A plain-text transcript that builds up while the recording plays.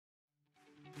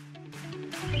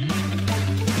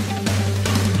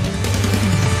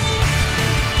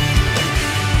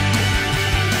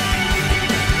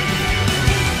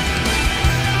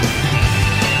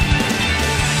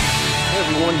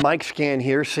Mike Scan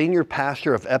here, Senior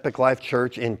Pastor of Epic Life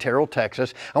Church in Terrell,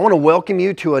 Texas. I want to welcome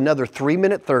you to another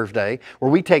 3-Minute Thursday, where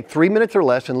we take 3 minutes or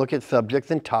less and look at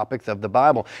subjects and topics of the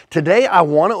Bible. Today, I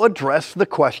want to address the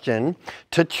question,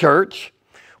 to church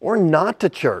or not to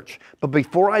church? But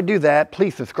before I do that,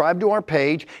 please subscribe to our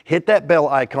page, hit that bell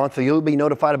icon so you'll be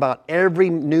notified about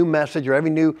every new message or every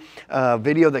new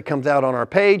video that comes out on our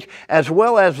page, as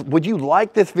well as, would you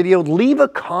like this video? Leave a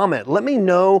comment. Let me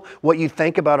know what you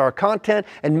think about our content,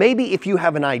 and maybe if you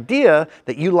have an idea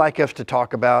that you'd like us to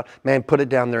talk about, man, put it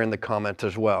down there in the comments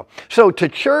as well. So, to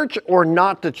church or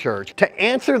not to church? To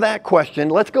answer that question,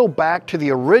 let's go back to the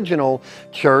original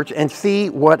church and see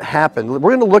what happened. We're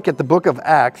going to look at the book of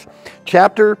Acts,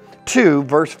 chapter 2,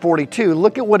 verse 42.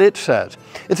 Look at what it says.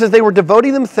 It says, they were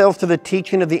devoting themselves to the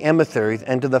teaching of the emissaries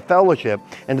and to the fellowship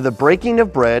and to the breaking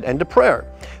of bread and to prayer.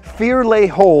 Fear lay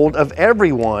hold of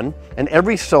everyone and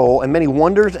every soul, and many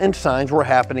wonders and signs were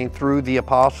happening through the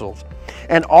apostles.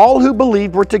 And all who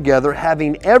believed were together,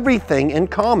 having everything in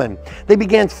common. They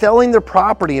began selling their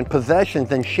property and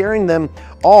possessions and sharing them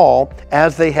all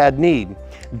as they had need.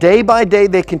 Day by day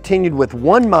they continued with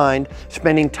one mind,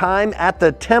 spending time at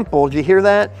the temple, did you hear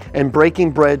that? And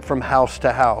breaking bread from house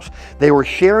to house. They were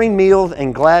sharing meals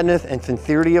in gladness and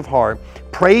sincerity of heart,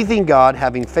 praising God,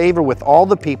 having favor with all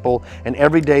the people, and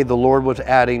every day the Lord was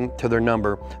adding to their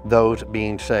number those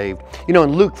being saved. You know,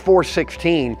 in Luke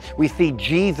 4:16, we see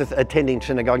Jesus attending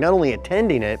synagogue, not only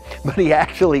attending it, but he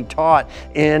actually taught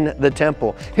in the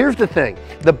temple. Here's the thing,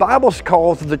 the Bible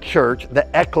calls the church the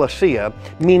ecclesia,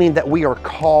 meaning that we are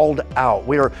called out.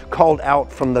 We are called out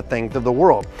from the things of the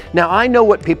world. Now, I know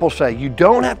what people say, you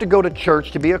don't have to go to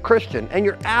church to be a Christian, and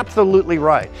you're absolutely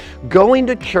right. Going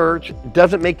to church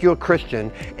doesn't make you a Christian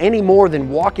any more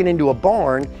than walking into a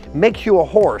barn makes you a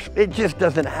horse. It just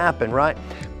doesn't happen, right?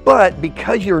 But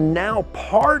because you're now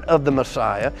part of the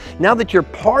Messiah, now that you're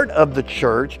part of the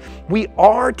church, we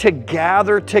are to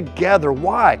gather together.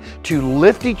 Why? To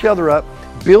lift each other up,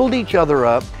 build each other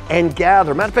up, and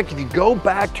gather. Matter of fact, if you go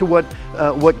back to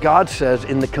what God says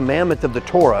in the commandments of the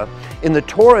Torah, in the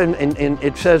Torah,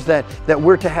 it says that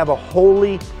we're to have a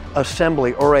holy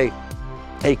assembly, or a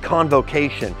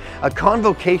convocation. A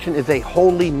convocation is a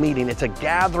holy meeting. It's a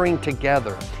gathering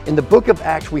together. In the book of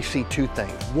Acts, we see two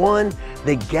things. One,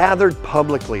 they gathered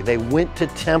publicly. They went to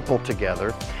temple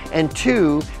together. And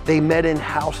two, they met in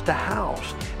house to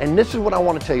house. And this is what I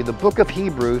want to tell you. The book of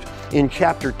Hebrews in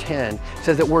chapter 10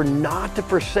 says that we're not to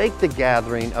forsake the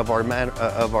gathering of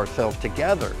ourselves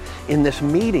together in this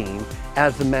meeting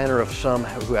as the manner of some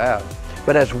who have.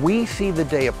 But as we see the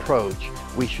day approach,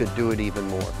 we should do it even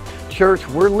more. Church,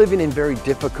 we're living in very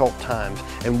difficult times,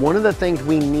 and one of the things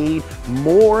we need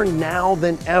more now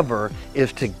than ever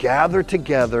is to gather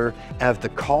together as the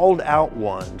called out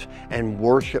ones and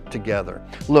worship together.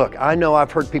 Look, I know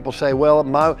I've heard people say, well,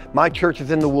 my church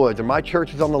is in the woods, or my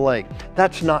church is on the lake.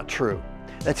 That's not true.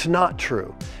 That's not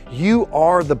true. You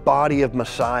are the body of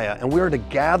Messiah, and we are to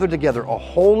gather together, a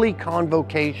holy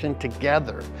convocation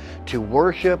together to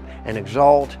worship and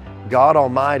exalt God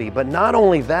Almighty. But not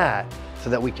only that, so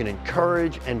that we can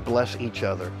encourage and bless each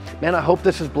other. Man, I hope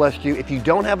this has blessed you. If you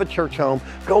don't have a church home,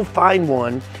 go find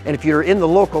one. And if you're in the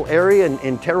local area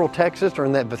in Terrell, Texas, or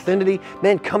in that vicinity,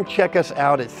 man, come check us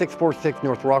out at 646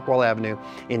 North Rockwall Avenue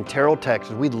in Terrell,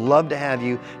 Texas. We'd love to have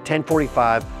you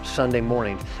 10:45 Sunday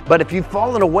mornings. But if you've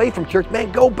fallen away from church,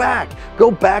 man, go back. Go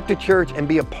back to church and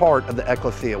be a part of the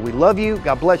ecclesia. We love you.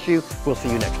 God bless you. We'll see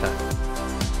you next time.